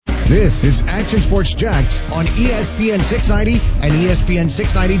This is Action Sports Jax on ESPN 690 and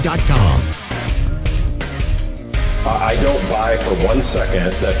ESPN690.com. I don't buy for 1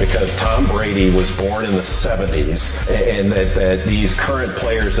 second that because Tom Brady was born in the 70s and that these current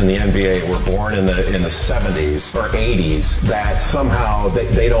players in the NBA were born in the 70s or 80s, that somehow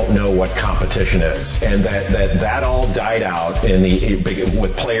they don't know what competition is, and that all died out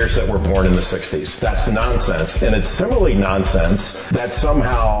with players that were born in the 60s. That's nonsense. And it's similarly nonsense that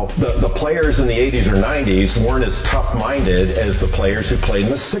somehow the players in the 80s or 90s weren't as tough-minded as the players who played in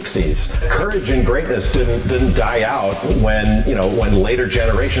the 60s. Courage and greatness didn't die out when later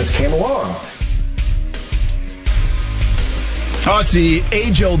generations came along. Oh, it's the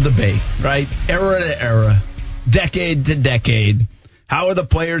age-old debate, right? Era to era, decade to decade. How are the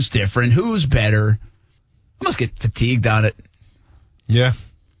players different? Who's better? I must get fatigued on it. Yeah.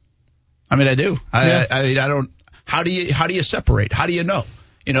 I mean, I do. I don't. How do you separate? How do you know?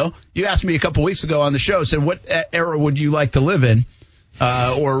 You asked me a couple weeks ago on the show, said, what era would you like to live in?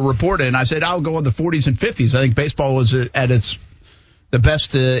 Or report it, and I said I'll go in the 40s and 50s. I think baseball was at the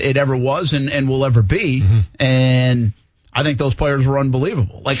best it ever was and will ever be, and I think those players were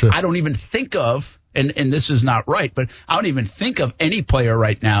unbelievable. Sure. I don't even think of, and this is not right, but I don't even think of any player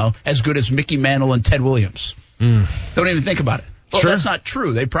right now as good as Mickey Mantle and Ted Williams. Don't even think about it. Well, That's not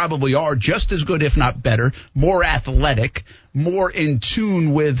true. They probably are just as good, if not better, more athletic, more in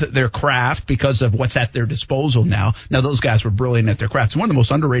tune with their craft because of what's at their disposal now. Now, those guys were brilliant at their craft. It's one of the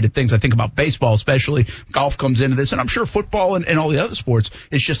most underrated things I think about baseball, especially golf comes into this, and I'm sure football and all the other sports,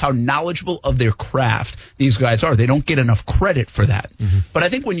 is just how knowledgeable of their craft these guys are. They don't get enough credit for that. But I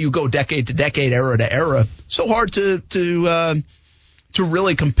think when you go decade to decade, era to era, it's so hard to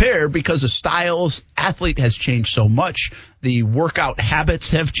really compare because the styles, athlete has changed so much. The workout habits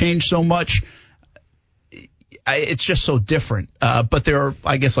have changed so much. It's just so different. But there are,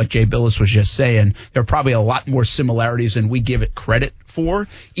 I guess like Jay Billis was just saying, there are probably a lot more similarities than we give it credit for,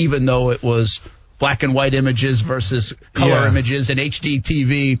 even though it was black and white images versus color images and HD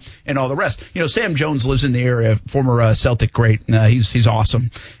TV and all the rest. Sam Jones lives in the area, former Celtic great. He's awesome.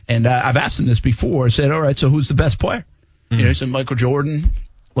 And I've asked him this before. I said, all right, so who's the best player? He said Michael Jordan,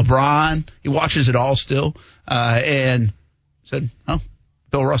 LeBron. He watches it all still. And said,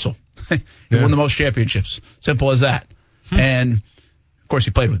 Bill Russell. He won the most championships. Simple as that. And, of course,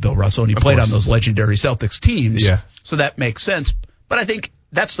 he played with Bill Russell, and he played on those legendary Celtics teams. Yeah. So that makes sense. But I think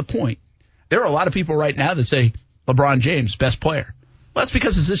that's the point. There are a lot of people right now that say LeBron James, best player. Well, that's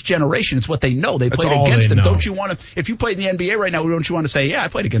because it's this generation. It's what they know. They played against him. Don't you want to – if you played in the NBA right now, don't you want to say, yeah, I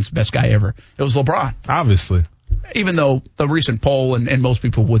played against the best guy ever. It was LeBron. Obviously. Even though the recent poll and most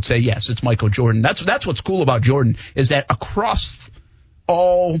people would say, yes, it's Michael Jordan. That's what's cool about Jordan is that across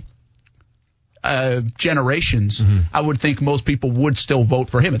all generations, I would think most people would still vote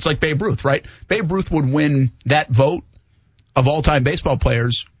for him. It's like Babe Ruth, right? Babe Ruth would win that vote of all-time baseball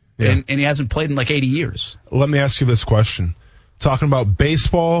players, and he hasn't played in like 80 years. Let me ask you this question. Talking about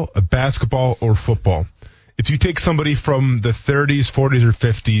baseball, basketball, or football, if you take somebody from the 30s, 40s, or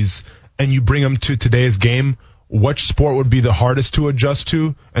 50s, and you bring them to today's game, which sport would be the hardest to adjust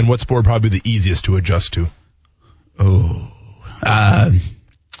to, and what sport would probably be the easiest to adjust to?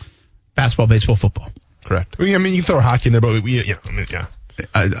 Basketball, baseball, football. Correct. I mean, you can throw hockey in there, but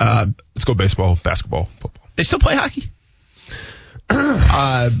let's go baseball, basketball, football. They still play hockey? Did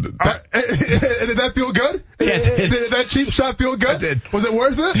that feel good? Yeah, did that cheap shot feel good? It did. Was it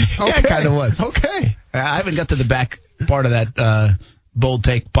worth it? Okay. Yeah, it kind of was. Okay. I haven't got to the back part of that Bold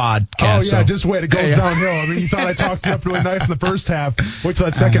Take podcast. Just wait. It goes downhill. I mean, you thought I talked you up really nice in the first half. Wait till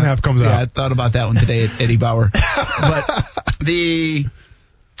that second half comes out. Yeah, I thought about that one today at Eddie Bauer. But the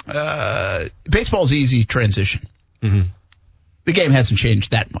baseball's easy transition. The game hasn't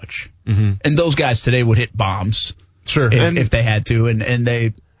changed that much. And those guys today would hit bombs. Sure. If they had to. And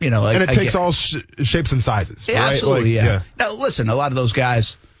they, and it takes all shapes and sizes. Yeah, right? absolutely, yeah. Now, listen, a lot of those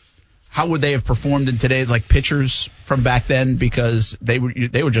guys, how would they have performed in today's pitchers from back then? Because they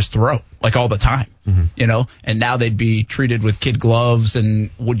would just throw all the time, and now they'd be treated with kid gloves, and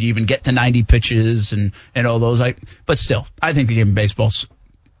would you even get to 90 pitches and all those? But still, I think the game of baseball's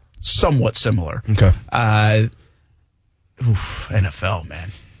somewhat similar. Okay. NFL, man.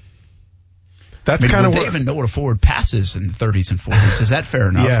 That's kind of where they even know what a forward pass is in the 30s and 40s. Is that fair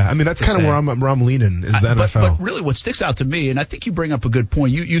enough? Yeah, I mean that's kind of where I'm leaning is the NFL. But really, what sticks out to me, and I think you bring up a good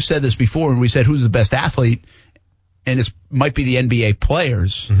point. You said this before, and we said who's the best athlete, and it might be the NBA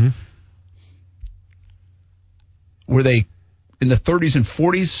players. Were they in the 30s and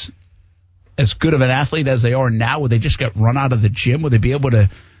 40s as good of an athlete as they are now? Would they just get run out of the gym? Would they be able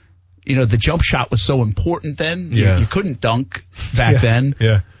to? The jump shot was so important then. Yeah. You couldn't dunk back then.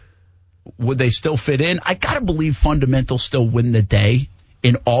 Yeah. would they still fit in? I got to believe fundamentals still win the day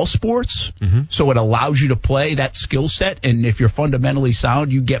in all sports. Mm-hmm. So it allows you to play that skill set. And if you're fundamentally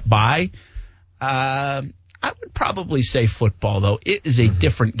sound, you get by. I would probably say football, though. It is a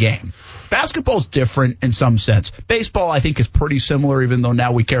different game. Basketball's different in some sense. Baseball, I think, is pretty similar, even though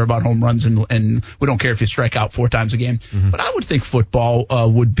now we care about home runs and we don't care if you strike out 4 times a game. Mm-hmm. But I would think football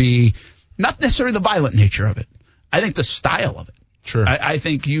would be not necessarily the violent nature of it. I think the style of it. Sure. I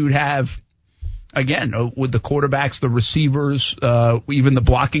think you'd have, again, with the quarterbacks, the receivers, even the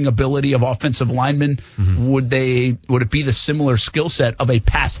blocking ability of offensive linemen, would it be the similar skill set of a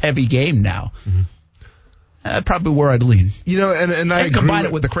pass-heavy game now? Mm-hmm. Probably where I'd lean. And I combine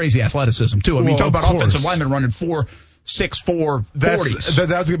it with the crazy athleticism, too. I mean, you talk about offensive linemen running 4'6", 4'40". That's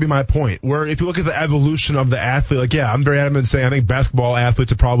going to be my point. Where if you look at the evolution of the athlete, I'm very adamant saying I think basketball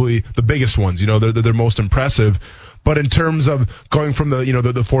athletes are probably the biggest ones. They're most impressive. But in terms of going from the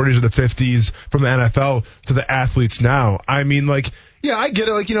 40s or the 50s from the NFL to the athletes now, I mean, I get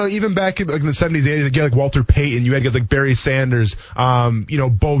it. Even back in the 70s, 80s, you get Walter Payton. You had guys like Barry Sanders,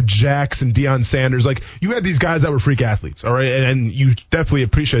 Bo Jackson, Deion Sanders. You had these guys that were freak athletes, all right? And you definitely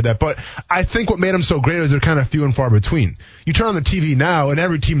appreciate that. But I think what made them so great is they're kind of few and far between. You turn on the TV now, and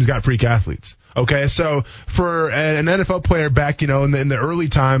every team's got freak athletes. Okay, so for an NFL player back, in the early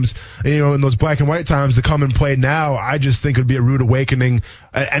times, in those black and white times to come and play now, I just think it would be a rude awakening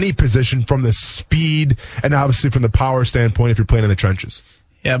at any position from the speed and obviously from the power standpoint if you're playing in the trenches.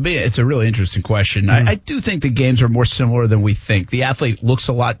 Yeah, it's a really interesting question. I do think the games are more similar than we think. The athlete looks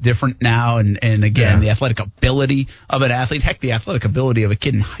a lot different now, and again, the athletic ability of an athlete, heck, the athletic ability of a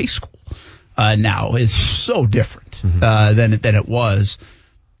kid in high school now is so different than it was.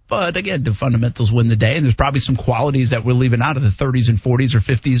 But again, the fundamentals win the day, and there's probably some qualities that we're leaving out of the 30s and 40s or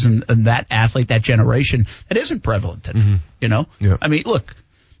 50s and that athlete, that generation, that isn't prevalent today. Yeah. I mean, look,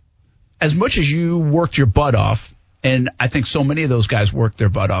 as much as you worked your butt off, and I think so many of those guys worked their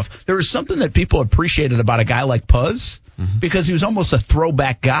butt off, there was something that people appreciated about a guy like Puzz because he was almost a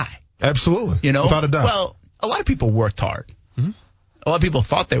throwback guy. Absolutely. Without a doubt. Well, a lot of people worked hard. A lot of people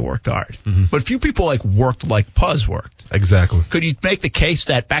thought they worked hard, but few people worked like Puzz worked. Exactly. Could you make the case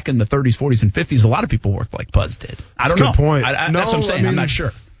that back in the 30s, 40s, and 50s, a lot of people worked like Puzz did? I don't know. Good point. That's what I'm saying. I'm not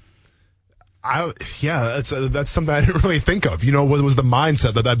sure. That's something I didn't really think of. Was the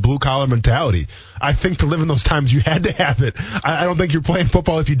mindset that blue collar mentality. I think to live in those times, you had to have it. I don't think you're playing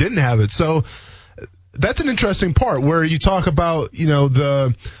football if you didn't have it. So that's an interesting part where you talk about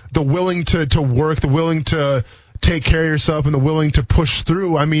the willing to work, the willing to take care of yourself, and the willing to push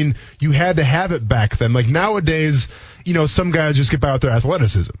through. I mean, you had to have it back then. Nowadays, some guys just get by with their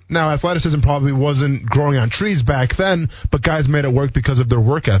athleticism. Now, athleticism probably wasn't growing on trees back then, but guys made it work because of their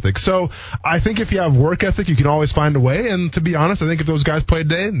work ethic. So I think if you have work ethic, you can always find a way. And to be honest, I think if those guys played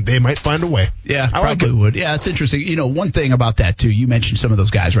today, they might find a way. Yeah, I probably would. Yeah, it's interesting. One thing about that, too, you mentioned some of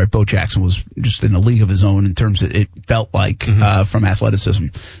those guys, right? Bo Jackson was just in a league of his own in terms of it felt like from athleticism.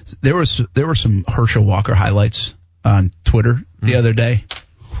 There were some Herschel Walker highlights on Twitter the other day.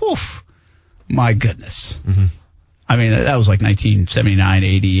 Whew, my goodness. I mean, that was like 1979,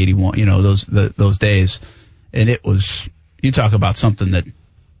 80, 81, those days. And it was, you talk about something that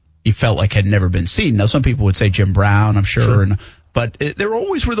you felt like had never been seen. Now, some people would say Jim Brown, I'm sure. But there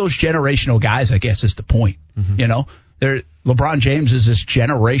always were those generational guys, I guess is the point. LeBron James is this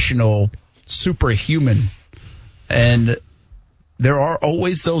generational superhuman. And there are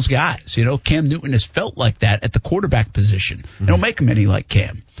always those guys. Cam Newton has felt like that at the quarterback position. They don't make many like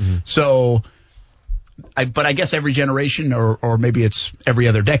Cam. So, but I guess every generation or maybe it's every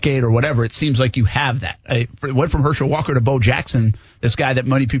other decade or whatever, it seems like you have that. It went from Herschel Walker to Bo Jackson, this guy that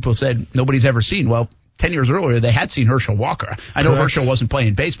many people said nobody's ever seen. Well, 10 years earlier, they had seen Herschel Walker. I know Herschel wasn't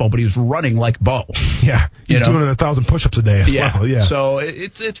playing baseball, but he was running like Bo. Yeah, he's doing 1,000 push-ups a day as well. Yeah. So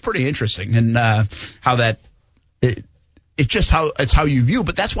it's pretty interesting and how that it's just how you view,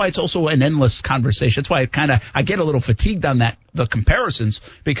 but that's why it's also an endless conversation. That's why I get a little fatigued on the comparisons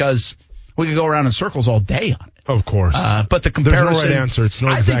because we could go around in circles all day on it. Of course. But the comparison. There's no right answer. It's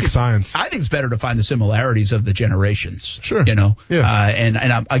no exact science. I think it's better to find the similarities of the generations. Sure. Yeah.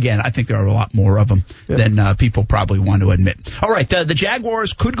 And again, I think there are a lot more of them than people probably want to admit. All right. The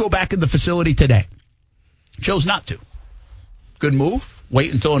Jaguars could go back in the facility today. Chose not to. Good move.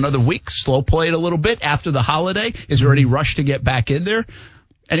 Wait until another week. Slow play it a little bit after the holiday. Is there any rush to get back in there?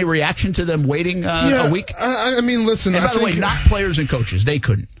 Any reaction to them waiting a week? I mean, listen. And by the way, not players and coaches. They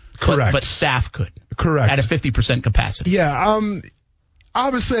couldn't. Correct. But staff could. Correct. At a 50% capacity. Yeah.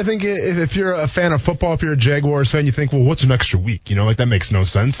 Obviously, I think if you're a fan of football, if you're a Jaguars fan, you think, well, what's an extra week? That makes no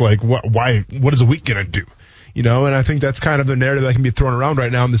sense. Why? What is a week going to do? and I think that's kind of the narrative that can be thrown around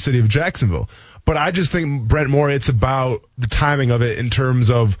right now in the city of Jacksonville. But I just think, Brent Moore, it's about the timing of it in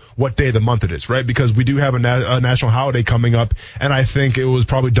terms of what day of the month it is, right? Because we do have a national holiday coming up, and I think it was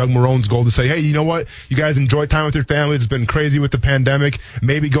probably Doug Marone's goal to say, hey, you know what? You guys enjoy time with your families. It's been crazy with the pandemic.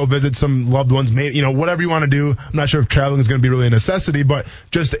 Maybe go visit some loved ones. Maybe, whatever you want to do. I'm not sure if traveling is going to be really a necessity, but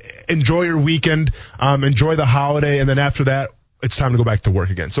just enjoy your weekend, enjoy the holiday, and then after that, it's time to go back to work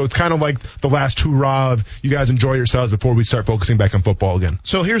again. So it's kind of like the last hurrah of you guys enjoy yourselves before we start focusing back on football again.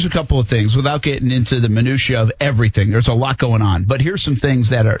 So here's a couple of things without getting into the minutia of everything. There's a lot going on, but here's some things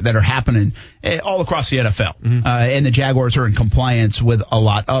that are happening all across the NFL. And the Jaguars are in compliance with a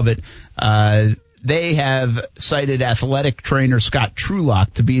lot of it. They have cited athletic trainer Scott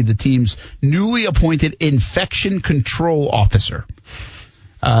Trulock to be the team's newly appointed infection control officer.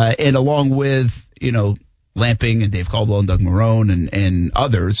 And along with, Lamping and Dave Caldwell and Doug Marrone and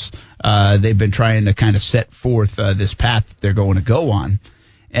others, they've been trying to kind of set forth this path that they're going to go on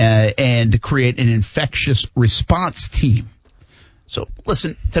and to create an infectious response team. So,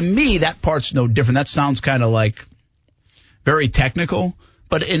 listen, to me, that part's no different. That sounds kind of like very technical,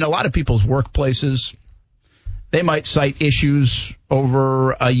 but in a lot of people's workplaces, they might cite issues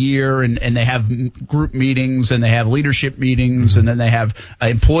over a year and they have group meetings and they have leadership meetings and then they have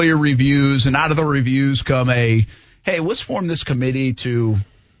employer reviews, and out of the reviews come hey, let's form this committee to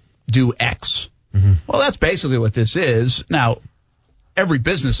do X. Well, that's basically what this is. Now, every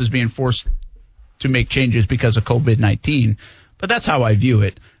business is being forced to make changes because of COVID-19, but that's how I view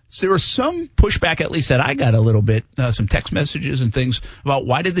it. So there was some pushback, at least that I got a little bit, some text messages and things about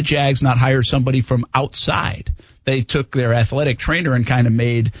why did the Jags not hire somebody from outside? They took their athletic trainer and kind of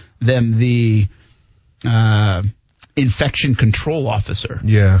made them the infection control officer.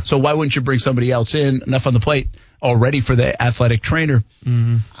 Yeah. So why wouldn't you bring somebody else in, enough on the plate already for the athletic trainer?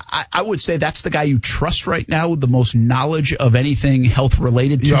 I would say that's the guy you trust right now with the most knowledge of anything health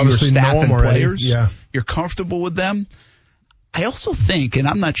related to your staff and players. Yeah. You're comfortable with them. I also think, and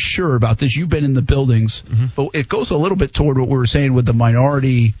I'm not sure about this, you've been in the buildings, but it goes a little bit toward what we were saying with the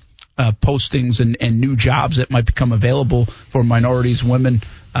minority postings and new jobs that might become available for minorities, women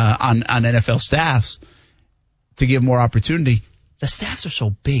on NFL staffs to give more opportunity. The staffs are so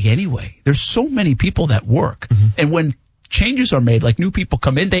big anyway. There's so many people that work. And when changes are made, like new people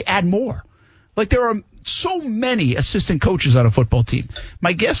come in, they add more. Like there are so many assistant coaches on a football team.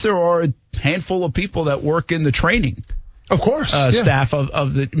 My guess there are a handful of people that work in the training. Of course. Staff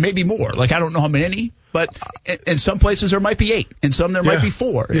of the, maybe more. Like, I don't know how many, but in some places there might be 8. In some there might be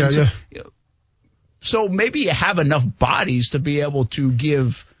 4. So maybe you have enough bodies to be able to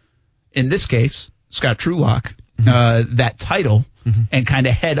give, in this case, Scott Trulock, that title and kind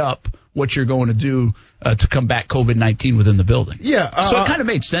of head up what you're going to do to combat COVID-19 within the building. Yeah. So it kind of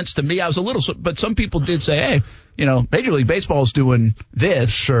made sense to me. I was a little, but some people did say, hey, Major League Baseball's doing this,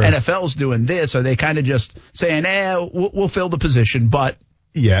 sure. NFL's doing this. Are they kind of just saying, we'll fill the position, but.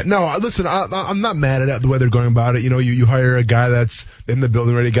 Yeah, no, listen, I'm not mad at the way they're going about it. You hire a guy that's in the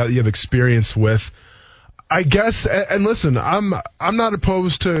building already, a guy that you have experience with. I guess, and listen, I'm not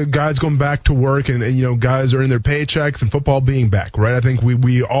opposed to guys going back to work and guys earning their paychecks and football being back, right? I think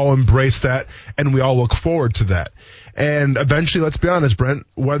we all embrace that and we all look forward to that. And eventually, let's be honest, Brent,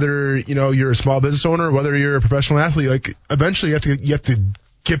 whether, you're a small business owner or whether you're a professional athlete, like eventually you have to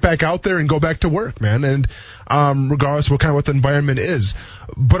get back out there and go back to work, man. And, regardless of what the environment is.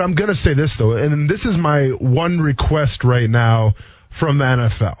 But I'm going to say this though, and this is my one request right now from the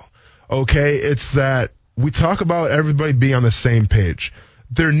NFL. Okay. It's that we talk about everybody being on the same page.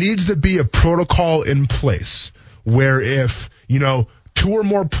 There needs to be a protocol in place where if, 2 or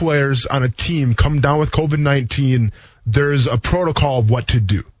more players on a team come down with COVID-19, there's a protocol of what to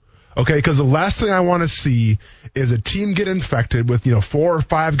do. Okay, because the last thing I want to see is a team get infected with, 4 or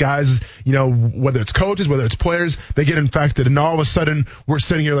 5 guys, whether it's coaches, whether it's players, they get infected. And all of a sudden we're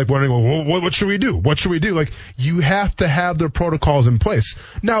sitting here like wondering, well, what should we do? What should we do? Like, you have to have the protocols in place.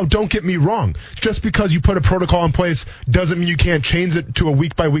 Now, don't get me wrong. Just because you put a protocol in place doesn't mean you can't change it to a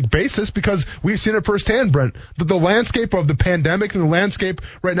week by week basis, because we've seen it firsthand, Brent. The landscape of the pandemic and the landscape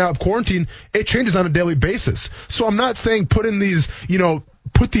right now of quarantine, it changes on a daily basis. So I'm not saying put in these,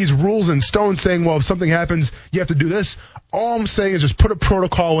 put these rules in stone saying, well, if something happens, you have to do this. All I'm saying is just put a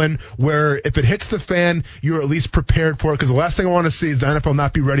protocol in where if it hits the fan, you're at least prepared for it. Because the last thing I want to see is the NFL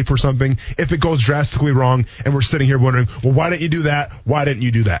not be ready for something if it goes drastically wrong and we're sitting here wondering, well, why didn't you do that? Why didn't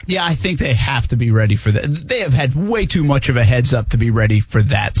you do that? Yeah, I think they have to be ready for that. They have had way too much of a heads up to be ready for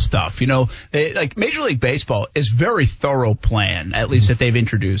that stuff. Like Major League Baseball is very thorough plan, at least that they've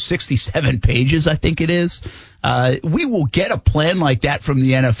introduced. 67 pages, I think it is. We will get a plan like that from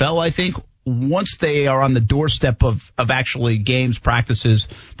the NFL, I think, once they are on the doorstep of actually games, practices,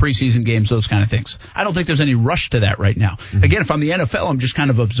 preseason games, those kind of things. I don't think there's any rush to that right now. Mm-hmm. Again, if I'm the NFL, I'm just kind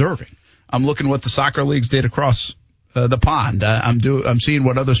of observing. I'm looking what the soccer leagues did across the pond. I'm seeing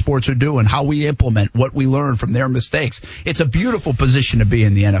what other sports are doing, how we implement what we learn from their mistakes. It's a beautiful position to be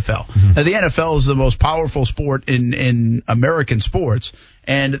in the NFL. Mm-hmm. Now, the NFL is the most powerful sport in American sports,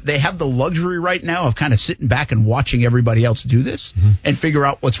 and they have the luxury right now of kind of sitting back and watching everybody else do this and figure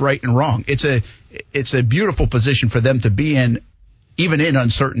out what's right and wrong. It's a beautiful position for them to be in, even in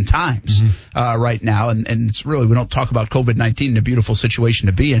uncertain times right now. And it's really, we don't talk about COVID-19, a beautiful situation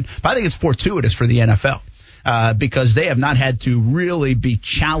to be in. But I think it's fortuitous for the NFL. Because they have not had to really be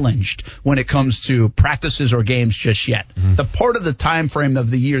challenged when it comes to practices or games just yet. Mm-hmm. The part of the time frame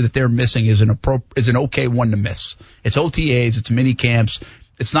of the year that they're missing is an okay one to miss. It's OTAs, it's mini camps.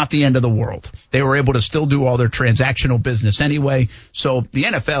 It's not the end of the world. They were able to still do all their transactional business anyway. So the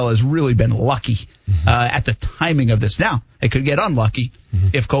NFL has really been lucky at the timing of this. Now, it could get unlucky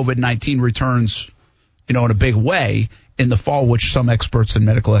if COVID-19 returns, in a big way in the fall, which some experts and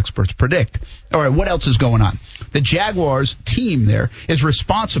medical experts predict. All right, what else is going on? The Jaguars team there is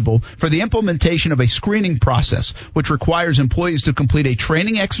responsible for the implementation of a screening process, which requires employees to complete a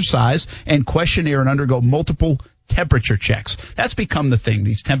training exercise and questionnaire and undergo multiple temperature checks. That's become the thing,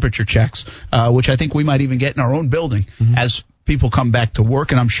 these temperature checks, which I think we might even get in our own building as people come back to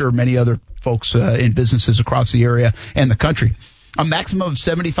work, and I'm sure many other folks in businesses across the area and the country. A maximum of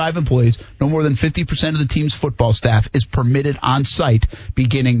 75 employees, no more than 50% of the team's football staff, is permitted on site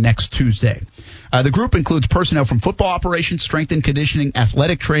beginning next Tuesday. The group includes personnel from football operations, strength and conditioning,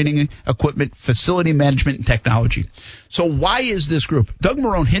 athletic training, equipment, facility management, and technology. So why is this group? Doug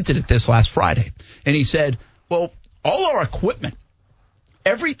Marrone hinted at this last Friday, and he said, well, all our equipment,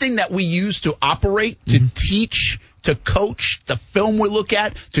 everything that we use to operate, to teach, to coach, the film we look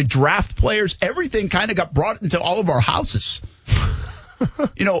at, to draft players, everything kind of got brought into all of our houses.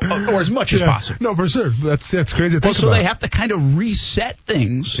 Or as much as possible. No, for sure. That's crazy to think so about. They have to kind of reset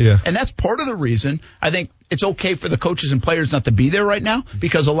things. Yeah. And that's part of the reason I think it's okay for the coaches and players not to be there right now,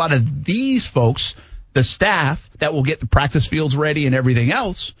 because a lot of these folks, the staff that will get the practice fields ready and everything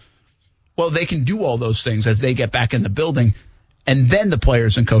else, well, they can do all those things as they get back in the building, and then the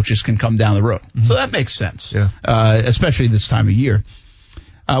players and coaches can come down the road. So that makes sense, especially this time of year.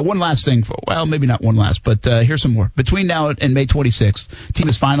 One last thing, maybe not one last, but here's some more. Between now and May 26th, the team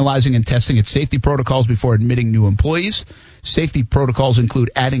is finalizing and testing its safety protocols before admitting new employees. Safety protocols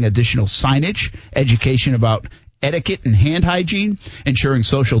include adding additional signage, education about etiquette and hand hygiene, ensuring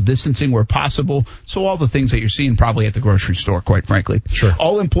social distancing where possible. So all the things that you're seeing probably at the grocery store, quite frankly. Sure.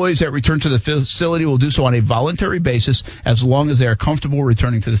 All employees that return to the facility will do so on a voluntary basis as long as they are comfortable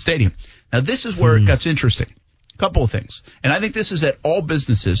returning to the stadium. Now, this is where it gets interesting. Couple of things. And I think this is at all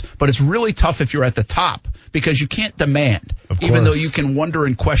businesses, but it's really tough if you're at the top because you can't demand, even though you can wonder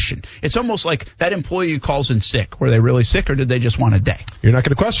and question. It's almost like that employee who calls in sick. Were they really sick or did they just want a day? You're not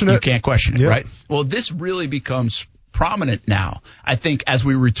going to question it. You can't question it, right? Well, this really becomes prominent now, I think, as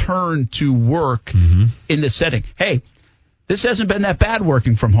we return to work in this setting. Hey, this hasn't been that bad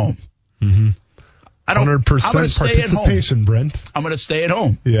working from home. 100% participation, Brent. I'm going to stay at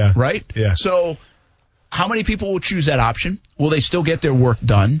home. Yeah. Right? Yeah. So how many people will choose that option? Will they still get their work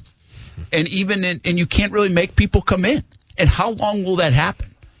done? And and you can't really make people come in. And how long will that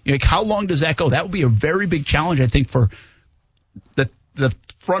happen? How long does that go? That will be a very big challenge, I think, for the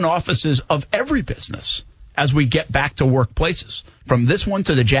front offices of every business as we get back to workplaces, from this one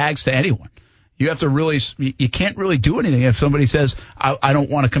to the Jags to anyone. You have to really, you can't really do anything if somebody says, I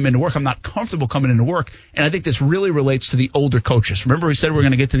don't want to come into work. I'm not comfortable coming into work. And I think this really relates to the older coaches. Remember we said we're going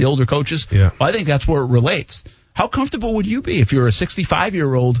to get to the older coaches? Yeah. Well, I think that's where it relates. How comfortable would you be if you're a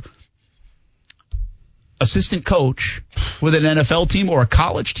 65-year-old assistant coach with an NFL team or a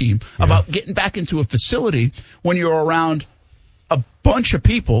college team about getting back into a facility when you're around a bunch of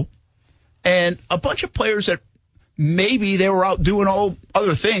people and a bunch of players that maybe they were out doing all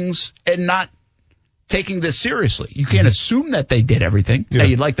other things and not taking this seriously? You can't assume that they did everything. Yeah. Now,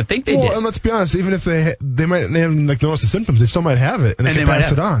 you'd like to think they did. And let's be honest, even if they might even notice the symptoms, they still might have it, and they can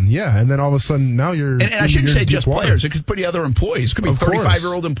pass it on. Yeah, and then all of a sudden now you're. And I shouldn't say just players. It could be other employees. It could be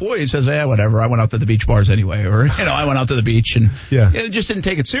 35-year-old employees says, whatever. I went out to the beach bars anyway, or I went out to the beach and just didn't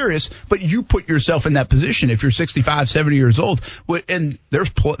take it serious. But you put yourself in that position if you're 65, 70 years old, and there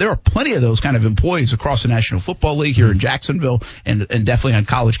are plenty of those kind of employees across the National Football League here in Jacksonville and definitely on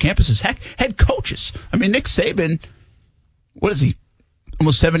college campuses. Heck, head coaches. I mean, Nick Saban, what is he,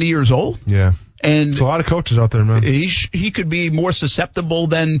 almost 70 years old? Yeah. And there's a lot of coaches out there, man. He could be more susceptible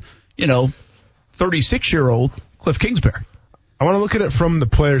than, 36-year-old Cliff Kingsbury. I want to look at it from the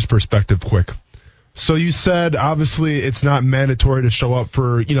player's perspective quick. So you said, obviously, it's not mandatory to show up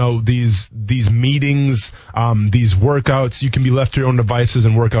for, these meetings, these workouts. You can be left to your own devices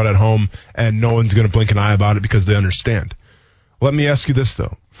and work out at home, and no one's going to blink an eye about it because they understand. Let me ask you this,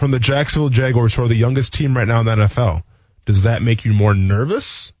 though. From the Jacksonville Jaguars, who are the youngest team right now in the NFL, does that make you more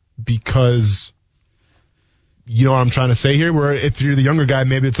nervous? Because, you know what I'm trying to say here? Where if you're the younger guy,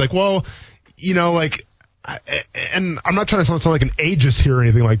 maybe it's like, well, and I'm not trying to sound like an ageist here or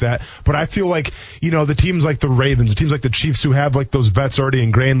anything like that, but I feel like, the teams like the Ravens, the teams like the Chiefs who have like those vets already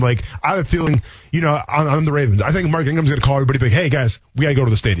ingrained, like I have a feeling, on the Ravens, I think Mark Ingram's going to call everybody like, hey guys, we got to go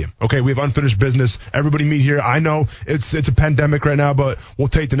to the stadium. Okay. We have unfinished business. Everybody meet here. I know it's a pandemic right now, but we'll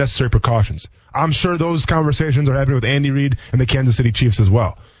take the necessary precautions. I'm sure those conversations are happening with Andy Reid and the Kansas City Chiefs as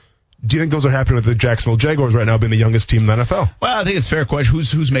well. Do you think those are happening with the Jacksonville Jaguars right now being the youngest team in the NFL? Well, I think it's a fair question.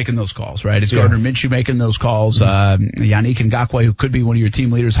 Who's making those calls, right? Is Gardner Minshew making those calls? Yannick Ngakoue, who could be one of your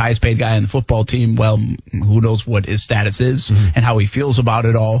team leaders, highest paid guy on the football team. Well, who knows what his status is and how he feels about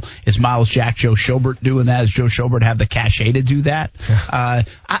it all. Is Miles Jack, Joe Schobert doing that? Does Joe Schobert have the cachet to do that?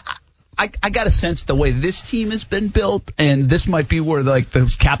 I got a sense the way this team has been built, and this might be where like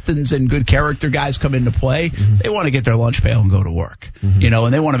those captains and good character guys come into play. They want to get their lunch pail and go to work, and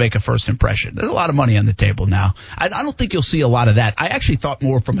they want to make a first impression. There's a lot of money on the table now. I don't think you'll see a lot of that. I actually thought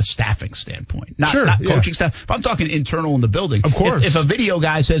more from a staffing standpoint, not coaching staff. If I'm talking internal in the building, of course. If a video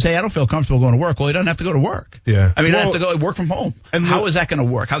guy says, "Hey, I don't feel comfortable going to work," well, he doesn't have to go to work. Yeah, I mean, I have to go work from home. And how is that going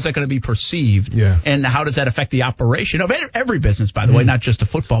to work? How's that going to be perceived? Yeah, and how does that affect the operation of every business, by the way, not just a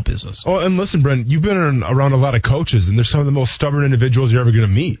football business? Oh, and listen, Brent, you've been around a lot of coaches, and they're some of the most stubborn individuals you're ever going to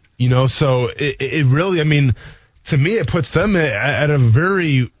meet. So it really, I mean, to me, it puts them at a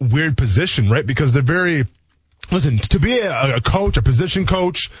very weird position, right? Because they're very, listen, to be a coach, a position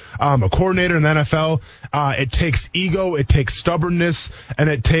coach, a coordinator in the NFL, it takes ego, it takes stubbornness, and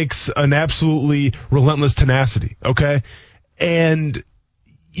it takes an absolutely relentless tenacity, okay? And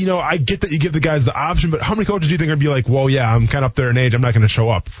I get that you give the guys the option, but how many coaches do you think are going to be like, well, yeah, I'm kind of up there in age, I'm not going to show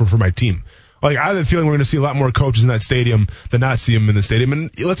up for my team? Like, I have a feeling we're going to see a lot more coaches in that stadium than not see them in the stadium.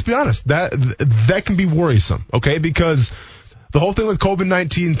 And let's be honest, that can be worrisome, okay? Because the whole thing with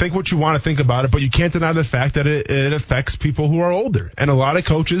COVID-19, think what you want to think about it, but you can't deny the fact that it affects people who are older. And a lot of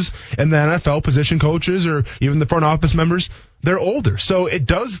coaches in the NFL, position coaches, or even the front office members, they're older. So it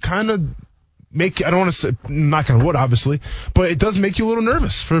does kind of I don't want to say, knock on wood, obviously, but it does make you a little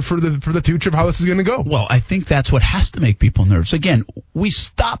nervous for the future of how this is going to go. Well, I think that's what has to make people nervous. Again, we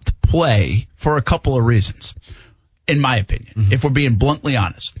stopped play for a couple of reasons, in my opinion, if we're being bluntly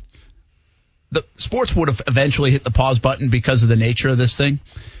honest. The sports would have eventually hit the pause button because of the nature of this thing,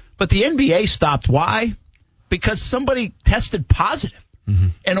 but the NBA stopped. Why? Because somebody tested positive.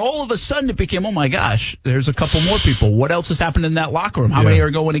 And all of a sudden it became, oh my gosh, there's a couple more people. What else has happened in that locker room? How many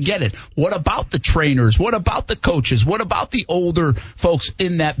are going to get it? What about the trainers? What about the coaches? What about the older folks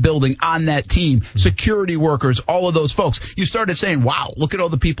in that building, on that team, security workers, all of those folks? You started saying, wow, look at all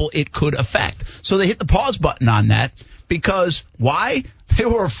the people it could affect. So they hit the pause button on that because why? They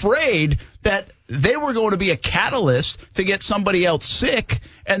were afraid that they were going to be a catalyst to get somebody else sick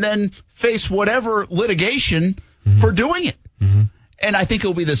and then face whatever litigation for doing it. And I think it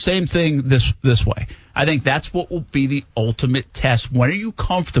will be the same thing this way. I think that's what will be the ultimate test. When are you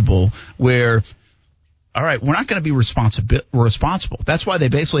comfortable where, all right, we're not going to be responsible. That's why they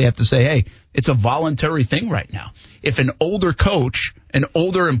basically have to say, hey, it's a voluntary thing right now. If an older coach, an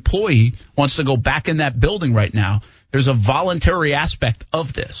older employee wants to go back in that building right now, there's a voluntary aspect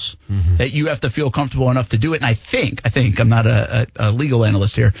of this that you have to feel comfortable enough to do it. And I think, I'm not a legal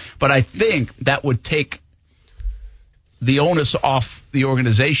analyst here, but I think that would take the onus off the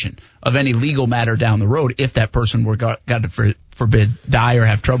organization of any legal matter down the road if that person were, God forbid, die or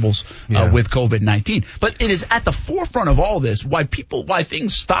have troubles with COVID-19. But it is at the forefront of all this why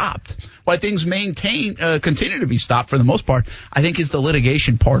things stopped, why things continue to be stopped for the most part, I think is the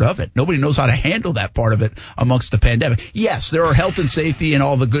litigation part of it. Nobody knows how to handle that part of it amongst the pandemic. Yes, there are health and safety and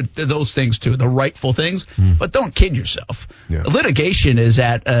all the good, those things too, the rightful things, but don't kid yourself. Yeah. Litigation is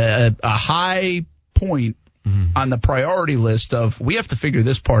at a high point on the priority list of we have to figure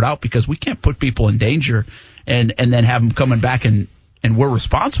this part out because we can't put people in danger and then have them coming back and we're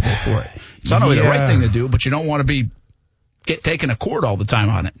responsible for it. It's not only the right thing to do, but you don't want to get taken to court all the time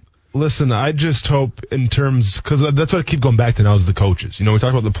on it. Listen, I just hope in terms, because that's what I keep going back to now is the coaches. We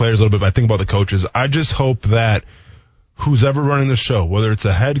talk about the players a little bit, but I think about the coaches. I just hope that who's ever running the show, whether it's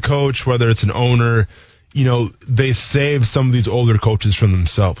a head coach, whether it's an owner, they save some of these older coaches from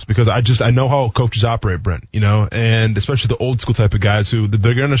themselves because I know how coaches operate, Brent, and especially the old school type of guys who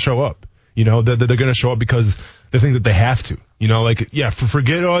they're going to show up. That they're going to show up because they think that they have to.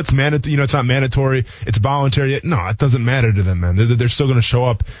 Forget, it's it's not mandatory, it's voluntary. No, it doesn't matter to them, man. They're still going to show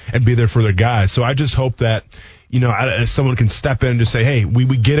up and be there for their guys. So I just hope that, someone can step in and just say, hey, we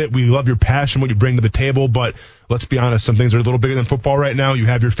get it. We love your passion, what you bring to the table, but let's be honest, some things are a little bigger than football right now. You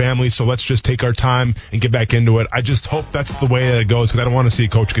have your family, so let's just take our time and get back into it. I just hope that's the way that it goes, because I don't want to see a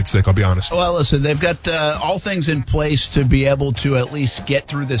coach get sick, I'll be honest. Well, listen, they've got all things in place to be able to at least get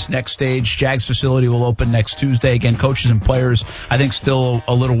through this next stage. Jags facility will open next Tuesday. Again, coaches and players, I think, still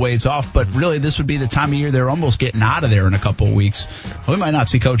a little ways off, but really this would be the time of year they're almost getting out of there in a couple of weeks. We might not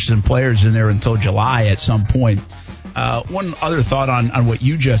see coaches and players in there until July at some point. One other thought on what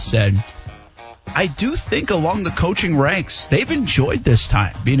you just said. I do think along the coaching ranks, they've enjoyed this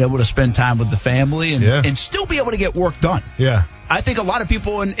time, being able to spend time with the family and still be able to get work done. Yeah. I think a lot of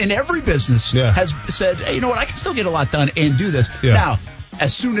people in every business has said, hey, you know what, I can still get a lot done and do this. Yeah. Now,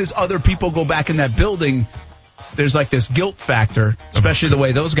 as soon as other people go back in that building, there's like this guilt factor, especially the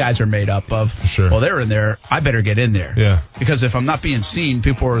way those guys are made up of, sure. Well, they're in there, I better get in there. Yeah. Because if I'm not being seen,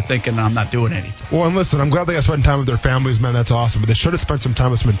 people are thinking I'm not doing anything. Well, and listen, I'm glad they got to spend time with their families, man. That's awesome. But they should have spent some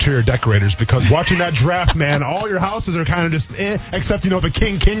time with some interior decorators, because watching that draft, man, all your houses are kind of just except, the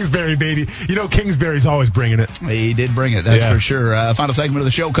King Kingsbury, baby. Kingsbury's always bringing it. He did bring it, that's for sure. Final segment of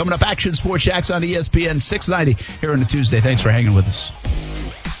the show coming up. Action Sports Jacks on ESPN 690 here on a Tuesday. Thanks for hanging with us.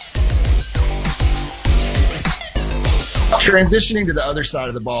 Transitioning to the other side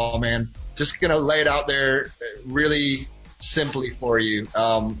of the ball, man, just going to lay it out there really simply for you.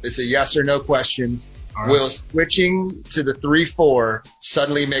 It's a yes or no question. Right. Will switching to the 3-4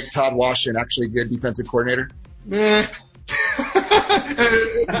 suddenly make Todd Wash an actually good defensive coordinator? Is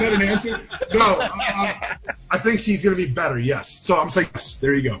that an answer? No. I think he's going to be better, yes. So I'm saying yes.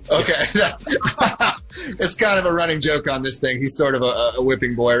 There you go. Okay. It's kind of a running joke on this thing. He's sort of a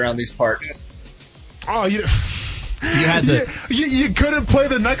whipping boy around these parts. Oh, You had to. You couldn't play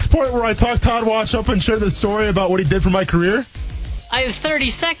the next point where I talk Todd Wash up and share the story about what he did for my career? I have 30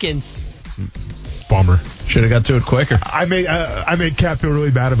 seconds. Bummer. Should have got to it quicker. I made Cap feel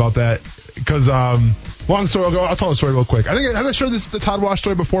really bad about that because long story. I'll tell the story real quick. Have I shared the Todd Wash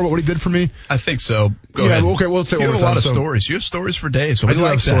story before about what he did for me? I think so. Go ahead. Okay, we'll say you one have more a lot time. of stories. You have stories for days. So I do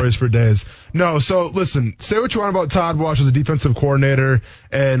have stories for days. No, so listen, say what you want about Todd Wash as a defensive coordinator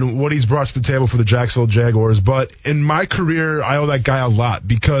and what he's brought to the table for the Jacksonville Jaguars, but in my career, I owe that guy a lot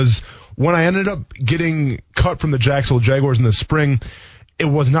because when I ended up getting cut from the Jacksonville Jaguars in the spring, it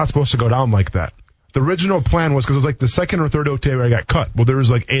was not supposed to go down like that. The original plan was, because it was like the second or third OTA where I got cut. Well, there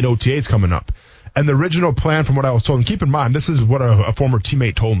was like 8 OTAs coming up. And the original plan, from what I was told, and keep in mind, this is what a former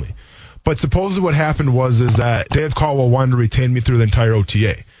teammate told me. But supposedly what happened is that Dave Caldwell wanted to retain me through the entire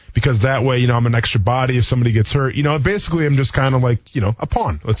OTA. Because that way, I'm an extra body if somebody gets hurt. Basically I'm just kind of like, a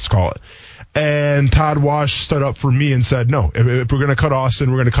pawn, let's call it. And Todd Wash stood up for me and said, no, if we're going to cut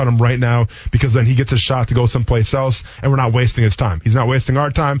Austin, we're going to cut him right now, because then he gets a shot to go someplace else and we're not wasting his time. He's not wasting our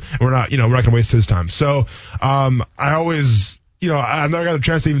time, and we're not going to waste his time. So, I always, I've never got a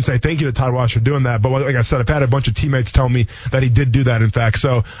chance to even say thank you to Todd Wash for doing that. But like I said, I've had a bunch of teammates tell me that he did do that, in fact.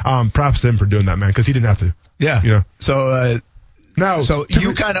 So, props to him for doing that, man, because he didn't have to. Yeah. So, so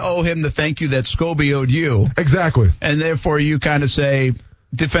you kind of owe him the thank you that Scobie owed you. Exactly. And therefore you kind of say,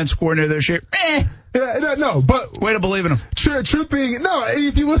 defense coordinator this year, Yeah, no, but way to believe in him. Truth being, no,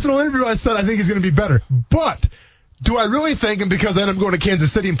 if you listen to the interview, I said I think he's going to be better. But do I really thank him because I end up going to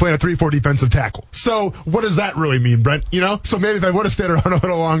Kansas City and playing a 3-4 defensive tackle? So what does that really mean, Brent? So maybe if I would have stayed around a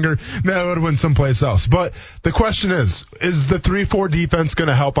little longer, then I would have went someplace else. But the question is the 3-4 defense going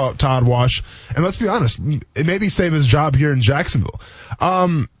to help out Todd Wash? And let's be honest, it maybe save his job here in Jacksonville.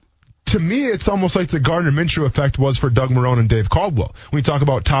 To me, it's almost like the Gardner Minshew effect was for Doug Marrone and Dave Caldwell when we talk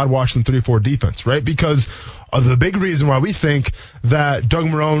about Todd Wash and 3-4 defense, right? Because the big reason why we think that Doug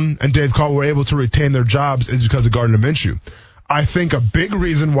Marrone and Dave Caldwell were able to retain their jobs is because of Gardner Minshew. I think a big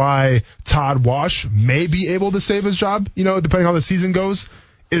reason why Todd Wash may be able to save his job, depending on how the season goes,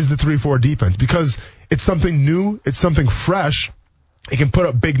 is the 3-4 defense, because it's something new, it's something fresh. It can put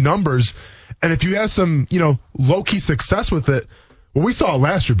up big numbers, and if you have some, low-key success with it, well, we saw it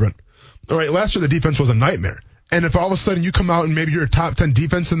last year, Brent. All right, last year the defense was a nightmare. And if all of a sudden you come out and maybe you're a top 10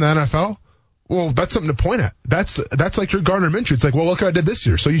 defense in the NFL, well, that's something to point at. That's like your Gardner Minshew. It's like, well, look what I did this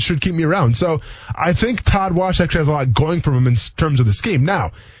year, so you should keep me around. So I think Todd Wash actually has a lot going for him in terms of the scheme.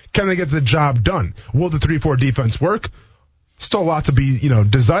 Now, can they get the job done? Will the 3-4 defense work? Still a lot to be,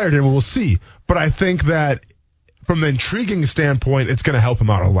 desired, and we'll see. But I think that from the intriguing standpoint, it's going to help him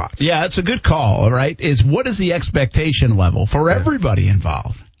out a lot. Yeah, it's a good call, right? What is the expectation level for everybody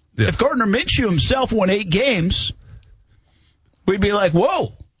involved? Yeah. If Gardner Minshew himself won 8 games, we'd be like,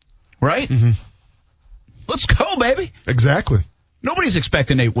 whoa, right? Mm-hmm. Let's go, baby. Exactly. Nobody's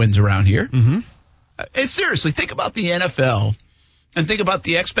expecting 8 wins around here. Mm-hmm. Seriously, think about the NFL and think about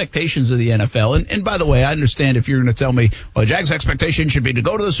the expectations of the NFL. And by the way, I understand if you're going to tell me, well, Jags' expectation should be to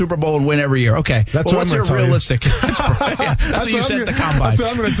go to the Super Bowl and win every year. Okay. That's what's your realistic? That's what you said at the combine. That's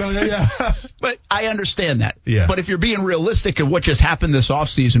what I'm going to tell you, yeah. But I understand that. Yeah. But if you're being realistic of what just happened this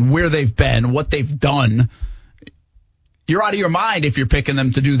offseason, where they've been, what they've done, you're out of your mind if you're picking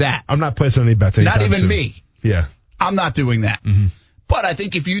them to do that. I'm not placing any bets anytime Not even soon. me. Yeah. I'm not doing that. Mm-hmm. But I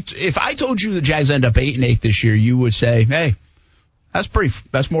think if I told you the Jags end up 8-8 this year, you would say, hey,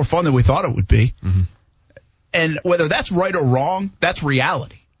 that's more fun than we thought it would be. Mm-hmm. And whether that's right or wrong, that's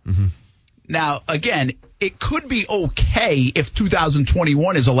reality. Mm-hmm. Now, again, it could be okay if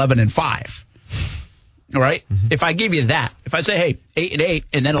 2021 is 11-5. All right? Mm-hmm. If I give you that, if I say, hey, 8-8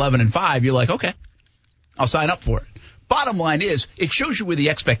 and then 11-5, you're like, okay, I'll sign up for it. Bottom line is, it shows you where the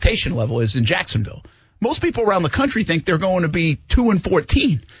expectation level is in Jacksonville. Most people around the country think they're going to be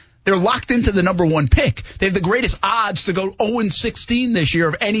 2-14. They're locked into the number 1 pick. They have the greatest odds to go 0-16 this year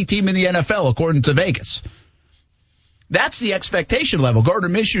of any team in the NFL, according to Vegas. That's the expectation level. Gardner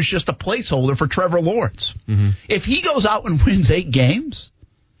Minshew is just a placeholder for Trevor Lawrence. Mm-hmm. If he goes out and wins 8 games,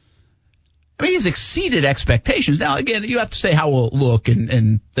 I mean, he's exceeded expectations. Now, again, you have to say how it will look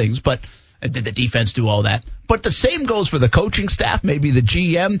and things, but did the defense do all that? But the same goes for the coaching staff, maybe the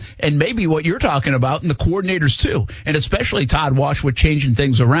GM, and maybe what you're talking about, and the coordinators too, and especially Todd Wash with changing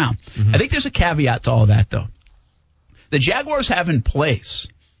things around. Mm-hmm. I think there's a caveat to all that, though. The Jaguars have in place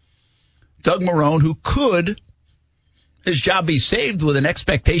Doug Marrone, who could his job be saved with an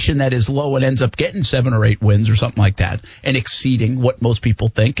expectation that is low and ends up getting 7 or 8 wins or something like that and exceeding what most people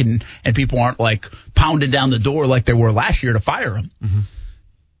think, and people aren't like pounding down the door like they were last year to fire him. Mm-hmm.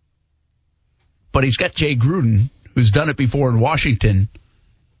 But he's got Jay Gruden, who's done it before in Washington,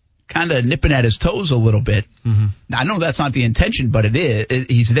 kind of nipping at his toes a little bit. Mm-hmm. Now, I know that's not the intention, but it is.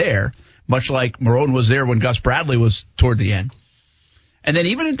 He's there, much like Marrone was there when Gus Bradley was toward the end. And then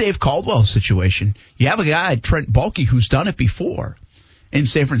even in Dave Caldwell's situation, you have a guy, Trent Baalke, who's done it before in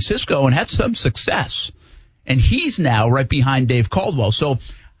San Francisco and had some success. And he's now right behind Dave Caldwell. So,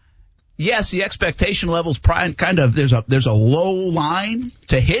 yes, the expectation level's kind of there's a low line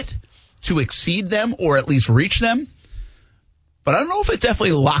to hit to exceed them or at least reach them. But I don't know if it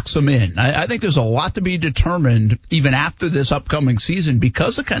definitely locks them in. I think there's a lot to be determined even after this upcoming season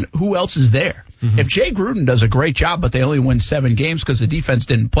because of kind of who else is there. Mm-hmm. If Jay Gruden does a great job, but they only win 7 games because the defense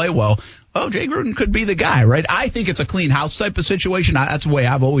didn't play well, Jay Gruden could be the guy, right? I think it's a clean house type of situation. That's the way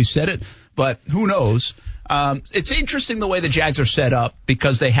I've always said it, but who knows? It's interesting the way the Jags are set up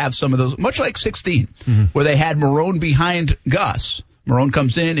because they have some of those, much like 16, mm-hmm. where they had Marrone behind Gus. Marrone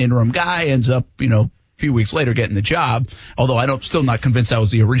comes in, interim guy, ends up, a few weeks later getting the job, although still not convinced that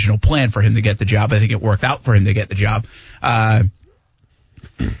was the original plan for him to get the job. I think it worked out for him to get the job.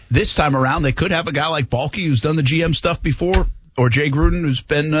 This time around, they could have a guy like Baalke who's done the GM stuff before, or Jay Gruden who's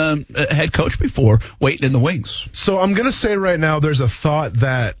been a head coach before, waiting in the wings. So I'm going to say right now there's a thought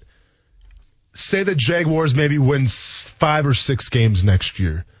that, say the Jaguars maybe wins 5 or 6 games next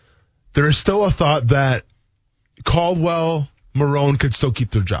year. There is still a thought that Caldwell, Marrone could still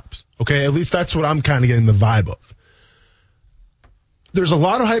keep their jobs. Okay, at least that's what I'm kind of getting the vibe of. There's a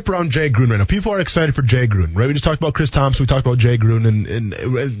lot of hype around Jay Gruden right now. People are excited for Jay Gruden, right? We just talked about Chris Thompson. We talked about Jay Gruden, and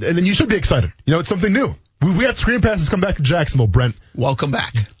then you should be excited. It's something new. We had screen passes come back to Jacksonville, Brent. Welcome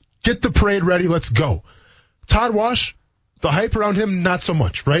back. Get the parade ready. Let's go. Todd Wash, the hype around him, not so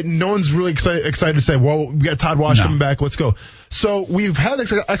much, right? No one's really excited to say, well, we got Todd Wash coming back. Let's go. So we've had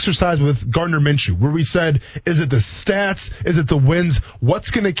this exercise with Gardner Minshew where we said, is it the stats? Is it the wins?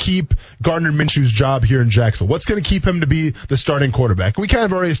 What's going to keep Gardner Minshew's job here in Jacksonville? What's going to keep him to be the starting quarterback? We kind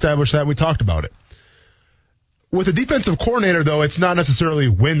of already established that. We talked about it. With a defensive coordinator, though, it's not necessarily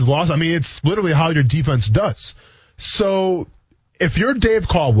wins, loss. I mean, it's literally how your defense does. So if you're Dave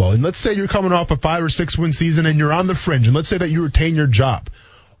Caldwell, and let's say you're coming off a 5 or 6 win season and you're on the fringe, and let's say that you retain your job,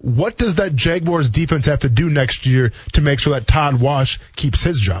 what does that Jaguars defense have to do next year to make sure that Todd Wash keeps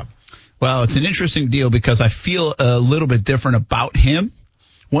his job? Well, it's an interesting deal because I feel a little bit different about him.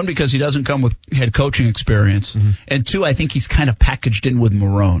 1, because he doesn't come with head coaching experience. Mm-hmm. And 2, I think he's kind of packaged in with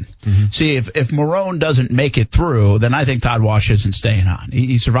Marrone. Mm-hmm. See, if Marrone doesn't make it through, then I think Todd Wash isn't staying on.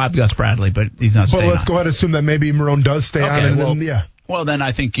 He survived Gus Bradley, but he's not staying on. Well, let's go ahead and assume that maybe Marrone does stay on. And then, Well, then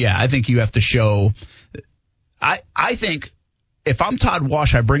I think you have to show. I think if I'm Todd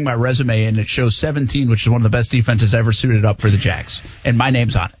Wash, I bring my resume in. It shows 17, which is one of the best defenses ever suited up for the Jags. And my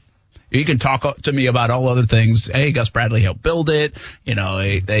name's on it. You can talk to me about all other things. Hey, Gus Bradley helped build it.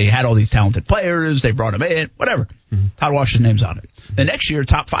 They had all these talented players. They brought him in, whatever. Todd Wash's name's on it. The next year,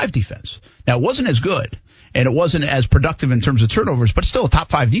 top 5 defense. Now, it wasn't as good, and it wasn't as productive in terms of turnovers, but still a top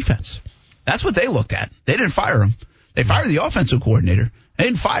 5 defense. That's what they looked at. They didn't fire him. They fired the offensive coordinator. They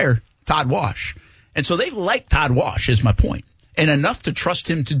didn't fire Todd Wash. And so they liked Todd Wash, is my point, and enough to trust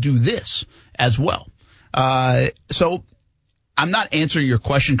him to do this as well. So I'm not answering your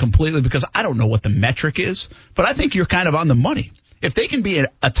question completely because I don't know what the metric is, but I think you're kind of on the money. If they can be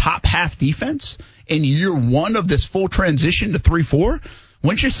a top half defense in year 1 of this full transition to 3-4,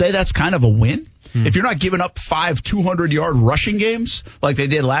 wouldn't you say that's kind of a win? If you're not giving up 5 200-yard rushing games like they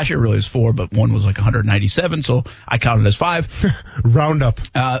did last year, really it was 4, but one was like 197, so I counted as 5. Round up.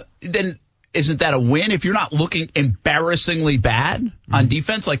 Then isn't that a win if you're not looking embarrassingly bad on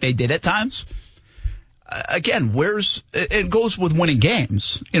defense like they did at times? Again, it goes with winning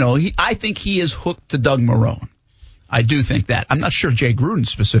games. I think he is hooked to Doug Marrone. I do think that. I'm not sure Jay Gruden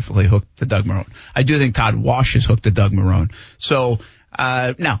specifically hooked to Doug Marrone. I do think Todd Wash is hooked to Doug Marrone. So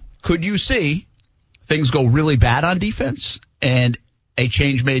now, could you see things go really bad on defense and a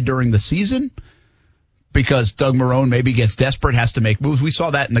change made during the season because Doug Marrone maybe gets desperate, has to make moves? We saw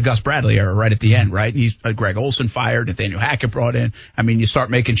that in the Gus Bradley era right at the end, right? He's Greg Olson fired, Nathaniel Hackett brought in. I mean, you start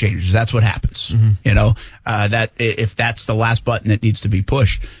making changes. That's what happens. That if that's the last button that needs to be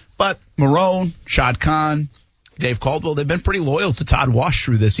pushed. But Marrone, Shad Khan, Dave Caldwell, they've been pretty loyal to Todd Wash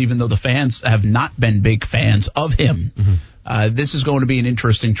through this, even though the fans have not been big fans of him. This is going to be an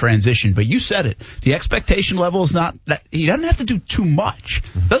interesting transition. But you said it. The expectation level is not that he doesn't have to do too much.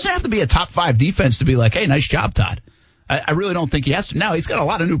 Doesn't have to be a top 5 defense to be like, hey, nice job, Todd. I really don't think he has to. Now, he's got a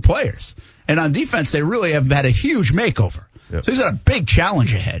lot of new players. And on defense, they really have had a huge makeover. Yep. So he's got a big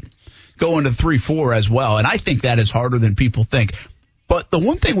challenge ahead going to 3-4 as well. And I think that is harder than people think. But the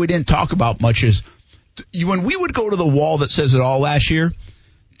one thing we didn't talk about much is when we would go to the wall that says it all last year,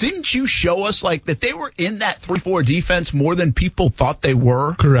 didn't you show us like that they were in that 3-4 defense more than people thought they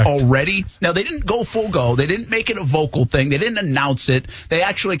were? Correct. Already? Now, they didn't go full go. They didn't make it a vocal thing. They didn't announce it. They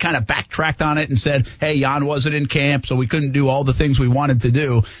actually kind of backtracked on it and said, hey, Jan wasn't in camp, so we couldn't do all the things we wanted to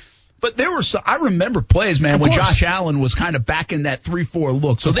do. But there were I remember plays, man, when Josh Allen was kind of back in that 3-4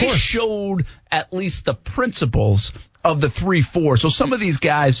 look. So they showed at least the principles of the 3-4. So some of these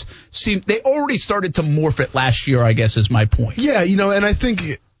guys they already started to morph it last year, I guess, is my point. Yeah, and I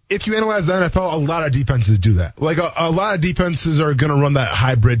think if you analyze the NFL, a lot of defenses do that. Like a lot of defenses are going to run that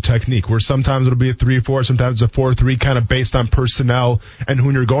hybrid technique where sometimes it'll be a 3-4, sometimes a 4-3, kind of based on personnel and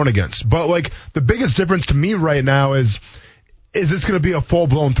who you're going against. But like the biggest difference to me right now is this going to be a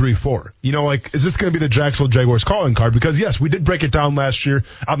full-blown 3-4? Is this going to be the Jacksonville Jaguars calling card? Because, yes, we did break it down last year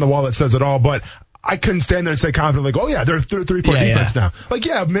on the wall that says it all, but I couldn't stand there and say confidently, like, oh, yeah, they're 3-4 defense now. Like,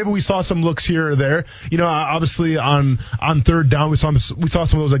 yeah, maybe we saw some looks here or there. Obviously on third down, we saw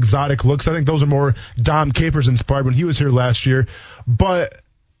some of those exotic looks. I think those are more Dom Capers inspired when he was here last year. But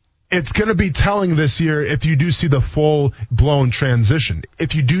it's going to be telling this year if you do see the full-blown transition.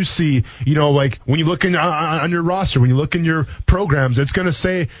 If you do see, like when you look on your roster, when you look in your programs, it's going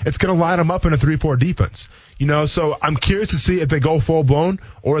to line them up in a 3-4 defense. So I'm curious to see if they go full-blown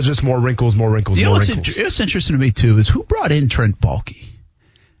or is just more wrinkles. What's interesting to me, too, is who brought in Trent Baalke?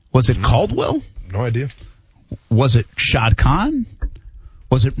 Was it Caldwell? No idea. Was it Shad Khan?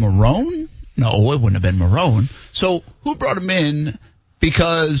 Was it Marrone? No, it wouldn't have been Marrone. So who brought him in?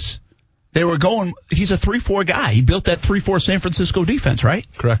 Because they were going, he's a 3-4 guy. He built that 3-4 San Francisco defense, right?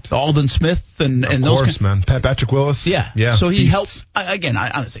 Correct. Alden Smith and those guys. Of course, man. Patrick Willis. Yeah. So he helped, again,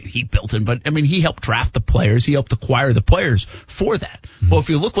 I'm not saying he built him, but I mean, he helped draft the players. He helped acquire the players for that. Well, if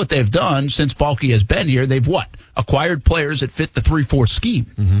you look what they've done since Baalke has been here, they've acquired players that fit the 3-4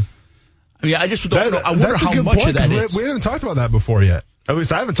 scheme. I mean, I just don't know. I wonder how much point, of that is. We haven't talked about that before yet. At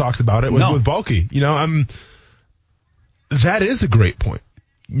least I haven't talked about it with Baalke. That is a great point,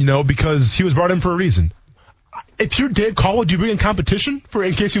 because he was brought in for a reason. If you're Dave Caldwell, would you bring in competition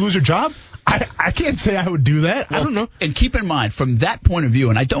in case you lose your job? I can't say I would do that. Well, I don't know. And keep in mind, from that point of view,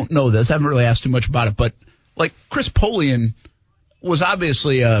 and I don't know this, I haven't really asked too much about it, but like Chris Polian was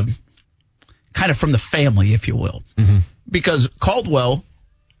obviously kind of from the family, if you will, because Caldwell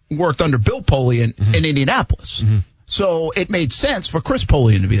worked under Bill Polian in Indianapolis. So it made sense for Chris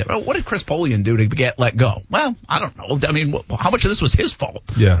Polian to be there. Well, what did Chris Polian do to get let go? Well, I don't know. I mean, how much of this was his fault?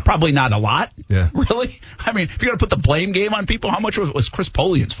 Yeah. Probably not a lot. Yeah. Really? I mean, if you're going to put the blame game on people, how much was Chris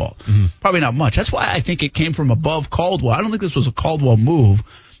Polian's fault? Probably not much. That's why I think it came from above Caldwell. I don't think this was a Caldwell move.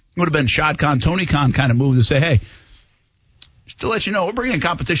 It would have been Shad Khan, Tony Khan kind of move to say, hey, just to let you know, we're bringing in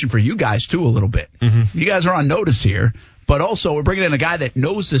competition for you guys too a little bit. You guys are on notice here. But also, we're bringing in a guy that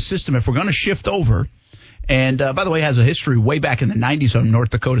knows the system. If we're going to shift over, and by the way, has a history way back in the 90s on North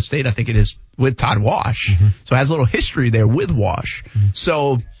Dakota State, I think it is, with Todd Wash. So has a little history there with Wash.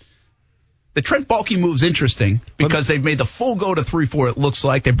 So the Trent Baalke move's interesting because they've made the full go to 3-4, it looks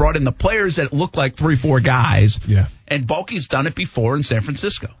like. They brought in the players that look like 3-4 guys. Yeah. And Baalke's done it before in San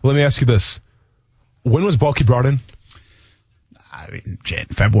Francisco. Let me ask you this. When was Baalke brought in? I mean,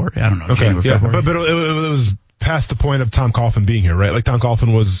 February. I don't know. Okay, January, yeah. February. But it was past the point of Tom Coughlin being here, right? Like Tom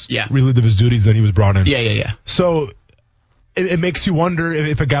Coughlin was relieved of his duties, then he was brought in. Yeah. So it makes you wonder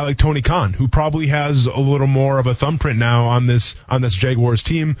if a guy like Tony Khan, who probably has a little more of a thumbprint now on this Jaguars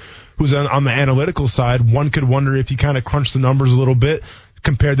team, who's on the analytical side, one could wonder if he kind of crunched the numbers a little bit,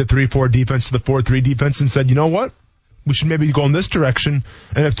 compared the 3-4 defense to the 4-3 defense, and said, you know what? We should maybe go in this direction.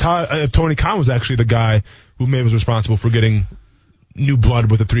 And if Tony Khan was actually the guy who maybe was responsible for getting new blood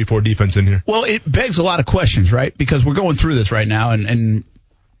with the 3-4 defense in here. Well, it begs a lot of questions, right? Because we're going through this right now and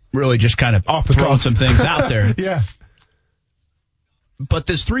really just kind of throwing some things out there. Yeah. But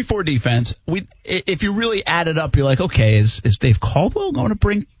this 3-4 defense, if you really add it up, you're like, okay, is Dave Caldwell going to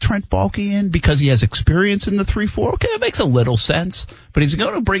bring Trent Baalke in because he has experience in the 3-4? Okay, that makes a little sense. But he's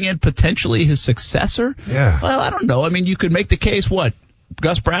going to bring in potentially his successor? Yeah. Well, I don't know. I mean, you could make the case,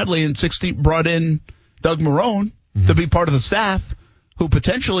 Gus Bradley in 16 brought in Doug Marrone to be part of the staff, who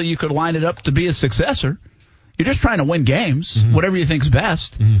potentially you could line it up to be a successor. You're just trying to win games, whatever you think's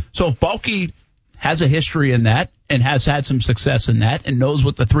best. So if Baalke has a history in that and has had some success in that and knows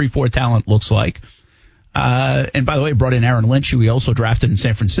what the 3-4 talent looks like, and by the way, brought in Aaron Lynch, who he also drafted in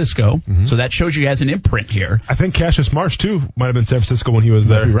San Francisco, so that shows you he has an imprint here. I think Cassius Marsh, too, might have been San Francisco when he was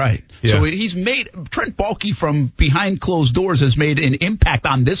there. You're right. Yeah. So he's made – Trent Baalke from behind closed doors has made an impact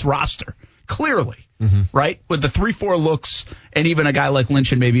on this roster, clearly. Right? With the 3-4 looks and even a guy like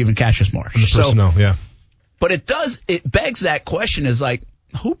Lynch and maybe even Cassius Marsh. And the personnel, yeah. But it begs that question is like,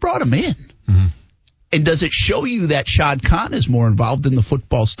 who brought him in? And does it show you that Shad Khan is more involved in the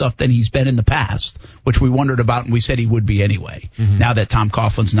football stuff than he's been in the past, which we wondered about and we said he would be anyway, now that Tom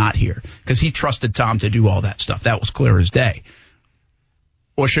Coughlin's not here, because he trusted Tom to do all that stuff. That was clear as day.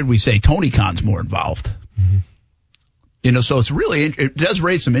 Or should we say Tony Khan's more involved? So it's really, it does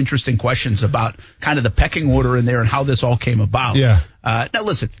raise some interesting questions about kind of the pecking order in there and how this all came about. Yeah. Now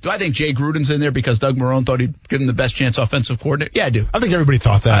listen, do I think Jay Gruden's in there because Doug Marrone thought he'd give him the best chance offensive coordinator? Yeah, I do. I think everybody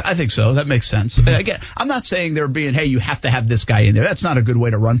thought that. I think so. That makes sense. Again, I'm not saying they're being, hey, you have to have this guy in there. That's not a good way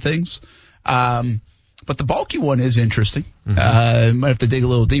to run things. But the Baalke one is interesting. Might have to dig a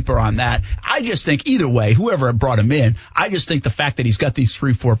little deeper on that. I just think either way, whoever brought him in, I just think the fact that he's got these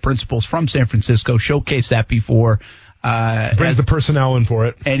 3-4 principles from San Francisco, showcased that before. Brings the personnel in for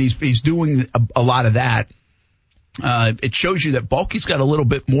it. And he's doing a lot of that. It shows you that Baalke's got a little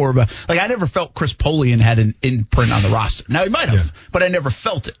bit more of a, like, I never felt Chris Polian had an imprint on the roster. Now he might have, but I never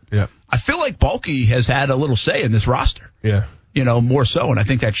felt it. Yeah. I feel like Baalke has had a little say in this roster. Yeah. More so, and I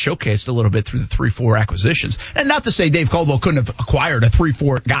think that showcased a little bit through the 3-4 acquisitions. And not to say Dave Caldwell couldn't have acquired a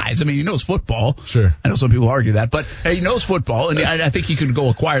 3-4 guys. I mean, he knows football. Sure. I know some people argue that, but he knows football, and I think he could go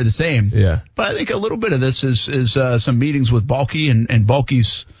acquire the same. Yeah. But I think a little bit of this is some meetings with Baalke and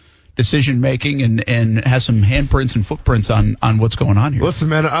Baalke's decision making and has some handprints and footprints on what's going on here. Listen,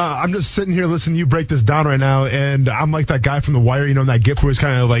 man, I'm just sitting here listening to you break this down right now, and I'm like that guy from The Wire, in that GIF where he's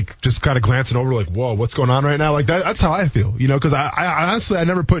kind of like just kind of glancing over like, whoa, what's going on right now? Like that's how I feel, because I honestly I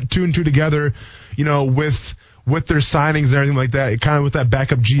never put two and two together, with their signings and everything like that. Kind of with that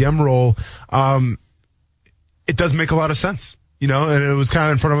backup GM role, it does make a lot of sense, and it was kind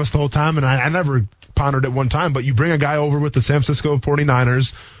of in front of us the whole time, and I never pondered it one time, but you bring a guy over with the San Francisco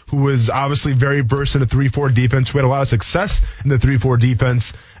 49ers who is obviously very versed in a 3-4 defense, who had a lot of success in the 3-4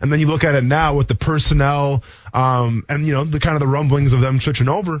 defense, and then you look at it now with the personnel and the kind of the rumblings of them switching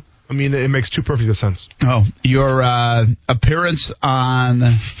over. I mean, it makes too perfect a sense. Oh, your appearance on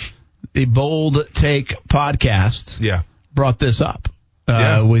the Bold Take podcast brought this up.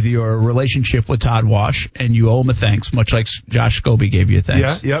 With your relationship with Todd Wash, and you owe him a thanks, much like Josh Scobie gave you a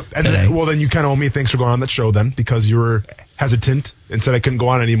thanks. Yeah, yep. And then you kind of owe me thanks for going on that show then, because you were hesitant and said I couldn't go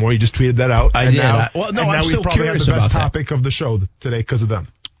on anymore. You just tweeted that out. I did. I'm still curious about that. We probably have the best topic of the show today because of them.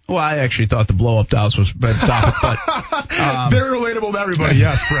 Well, I actually thought the blow-up dolls was a better topic, but they're relatable to everybody.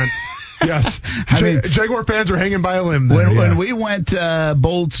 Yes, Brent. Yes, Jaguar fans are hanging by a limb there. When we went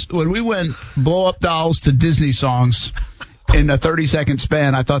blow-up dolls to Disney songs in a 30-second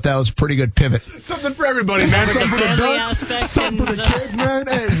span, I thought that was a pretty good pivot. Something for everybody, man. Something for the adults, something for the kids, man.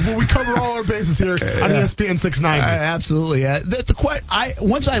 Hey, we cover all our bases here on ESPN 690. Absolutely.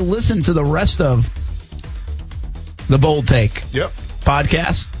 Once I listened to the rest of the Bold Take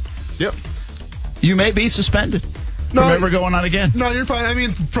podcast, you may be suspended. from ever going on again. No, you're fine. I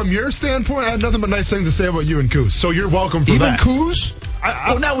mean, from your standpoint, I had nothing but nice things to say about you and Coos. So you're welcome for that. Even Coos?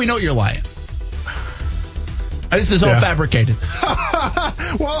 Well, now we know you're lying. This is all fabricated.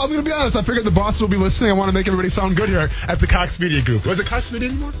 Well, I'm going to be honest. I figured the boss will be listening. I want to make everybody sound good here at the Cox Media Group. Was it Cox Media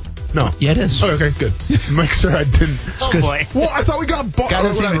anymore? No. Yeah, it is. Oh, okay, good. Make sure I didn't. Oh, boy. Well, I thought we got bought. Guy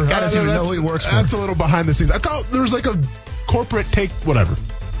doesn't even know who he works for. That's a little behind the scenes. I thought there was like a corporate take, whatever.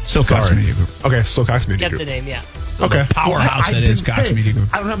 Still Cox Media Group. Okay, still Cox Media Get Group. the name, yeah. Okay. Powerhouse that is Cox Media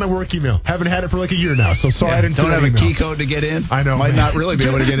Group. I don't have my work email. Haven't had it for like a year now, so sorry I didn't don't have that a email. key code to get in. I know. Might not really be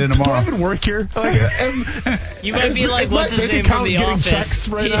able to get in tomorrow. Do I even work here? Like, You might be like, what's his name from The Office?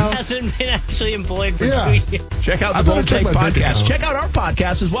 Right he now? hasn't been actually employed for 2 years. Check out the Bold Take podcast. Check out our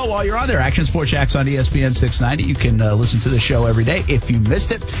podcast as well while you're on there. Action Sports Jacks on ESPN 690. You can listen to the show every day if you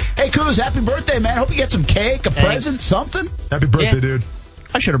missed it. Hey, Coos, happy birthday, man. Hope you get some cake, a present, something. Happy birthday, dude.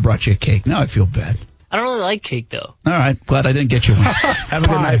 I should have brought you a cake. Now I feel bad. I don't really like cake, though. All right. Glad I didn't get you one. Have a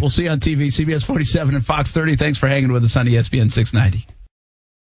good night. We'll see you on TV, CBS 47 and Fox 30. Thanks for hanging with us on ESPN 690.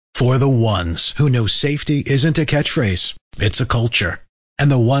 For the ones who know safety isn't a catchphrase, it's a culture. And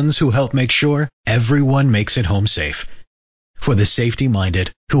the ones who help make sure everyone makes it home safe. For the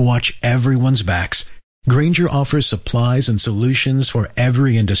safety-minded who watch everyone's backs, Grainger offers supplies and solutions for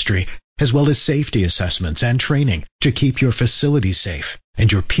every industry, as well as safety assessments and training to keep your facilities safe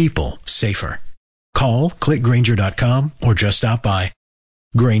and your people safer. Call, click Grainger.com, or just stop by.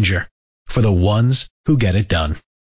 Grainger, for the ones who get it done.